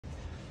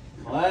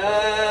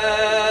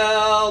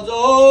Clouds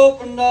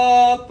opened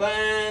up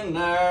and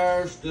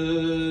there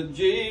stood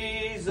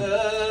Jesus.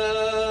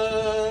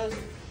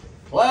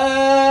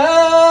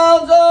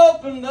 Clouds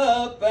opened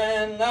up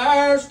and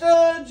there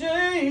stood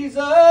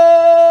Jesus.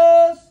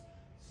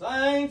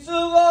 Saints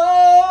of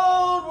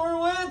old were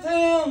with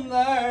him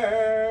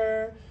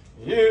there.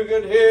 You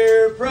could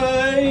hear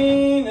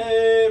praying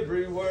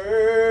everywhere.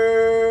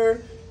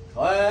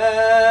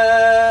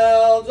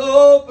 Clouds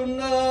opened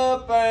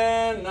up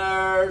and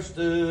there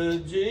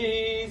stood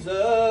Jesus.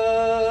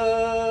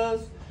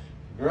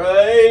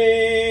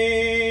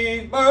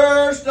 Grave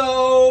burst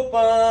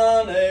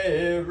open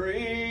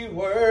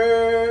everywhere.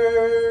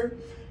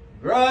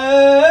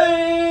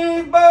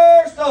 Grave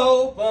burst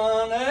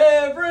open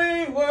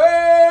everywhere.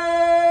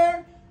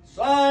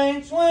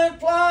 Saints went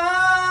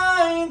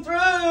flying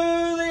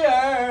through the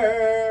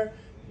air.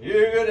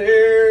 You could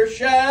hear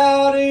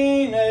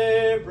shouting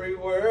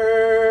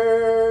everywhere.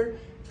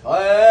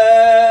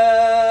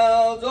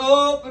 Clouds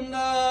opened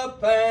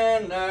up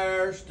and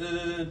there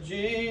stood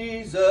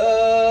Jesus.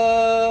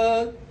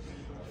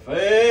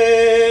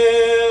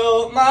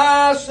 Felt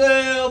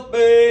myself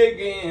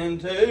begin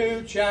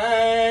to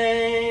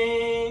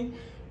change.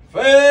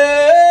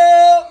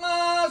 Felt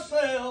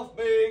myself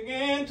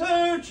begin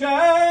to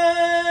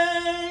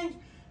change.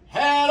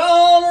 Had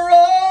on a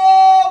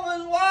robe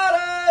as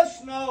white as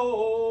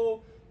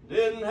snow.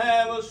 Didn't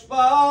have a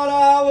spot,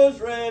 I was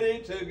ready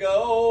to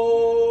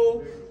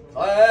go.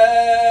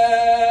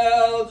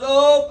 Clouds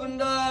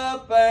opened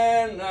up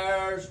and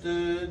there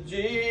stood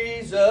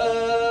Jesus.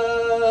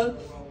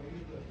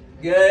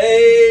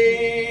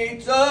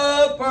 Gates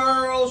of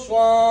pearl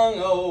swung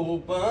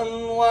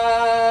open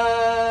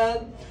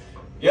wide.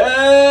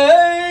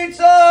 Gates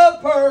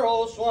of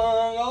pearl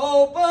swung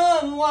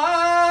open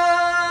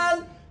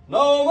wide.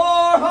 No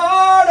more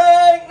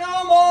heartache,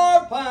 no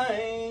more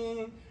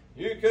pain.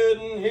 You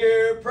couldn't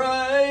hear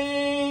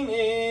praying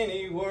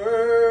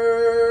anywhere.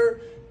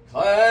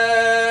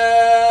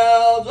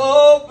 Clouds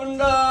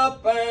opened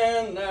up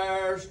and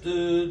there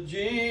stood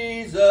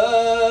Jesus.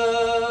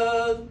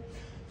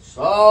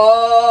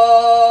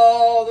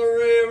 Saw the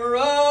river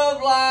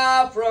of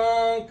life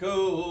run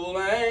cool